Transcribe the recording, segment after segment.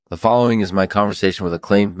The following is my conversation with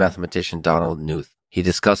acclaimed mathematician Donald Knuth. He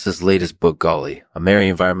discussed his latest book, Golly, a merry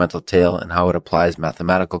environmental tale, and how it applies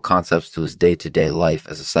mathematical concepts to his day-to-day life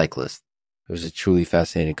as a cyclist. It was a truly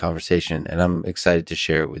fascinating conversation, and I'm excited to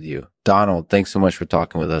share it with you. Donald, thanks so much for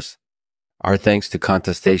talking with us. Our thanks to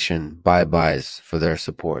Contestation Buys for their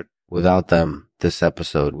support. Without them, this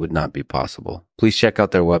episode would not be possible. Please check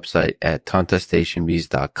out their website at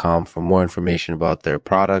contestationbees.com for more information about their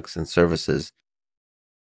products and services.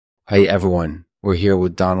 Hey everyone, we're here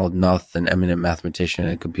with Donald Knuth, an eminent mathematician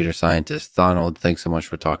and computer scientist. Donald, thanks so much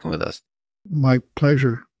for talking with us. My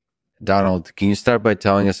pleasure. Donald, can you start by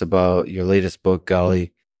telling us about your latest book,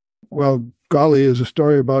 Golly? Well, Golly is a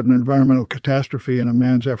story about an environmental catastrophe and a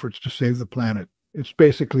man's efforts to save the planet. It's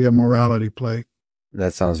basically a morality play.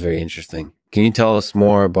 That sounds very interesting. Can you tell us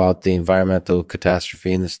more about the environmental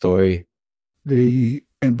catastrophe in the story? The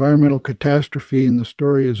environmental catastrophe in the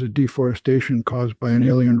story is a deforestation caused by an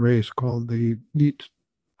alien race called the Yeats.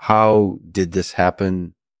 How did this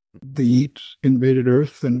happen? The Yeats invaded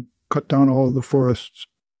Earth and cut down all the forests.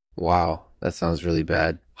 Wow, that sounds really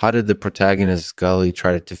bad. How did the protagonist, Golly,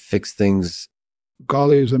 try to fix things?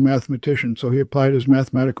 Golly is a mathematician, so he applied his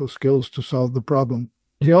mathematical skills to solve the problem.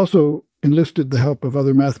 He also enlisted the help of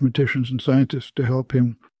other mathematicians and scientists to help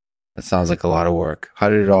him. That sounds like a lot of work. How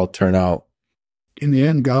did it all turn out? In the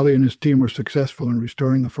end, Golly and his team were successful in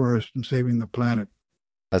restoring the forest and saving the planet.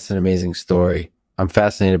 That's an amazing story. I'm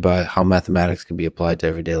fascinated by how mathematics can be applied to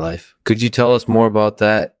everyday life. Could you tell us more about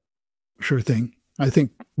that? Sure thing. I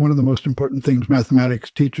think one of the most important things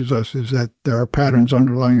mathematics teaches us is that there are patterns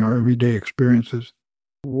underlying our everyday experiences.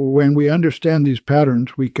 When we understand these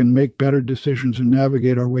patterns, we can make better decisions and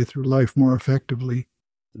navigate our way through life more effectively.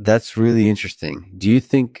 That's really interesting. Do you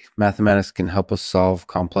think mathematics can help us solve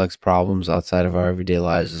complex problems outside of our everyday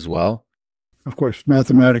lives as well? Of course,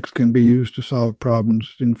 mathematics can be used to solve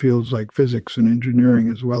problems in fields like physics and engineering,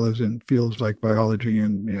 as well as in fields like biology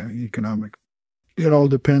and economics. It all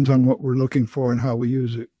depends on what we're looking for and how we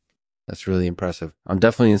use it. That's really impressive. I'm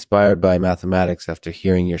definitely inspired by mathematics after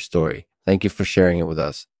hearing your story. Thank you for sharing it with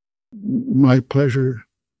us. My pleasure.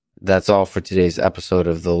 That's all for today's episode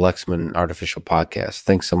of the Lexman Artificial Podcast.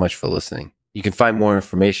 Thanks so much for listening. You can find more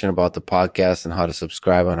information about the podcast and how to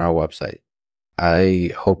subscribe on our website.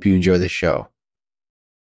 I hope you enjoy the show.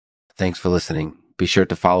 Thanks for listening. Be sure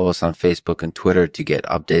to follow us on Facebook and Twitter to get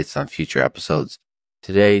updates on future episodes.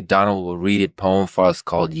 Today, Donald will read a poem for us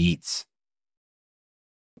called Yeats.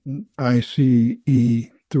 I see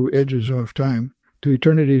E through edges of time. To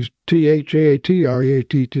eternity's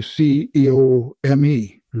THAATREAT to CEOME.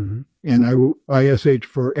 Mm-hmm. And ISH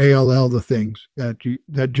for ALL, the things. That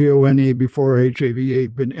GONE before HAVA,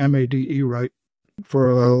 been MADE, right?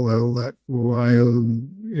 For LL, that while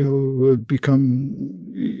it would become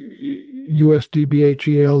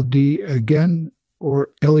USDBHELD again,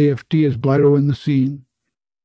 or LEFT as Blido in the scene.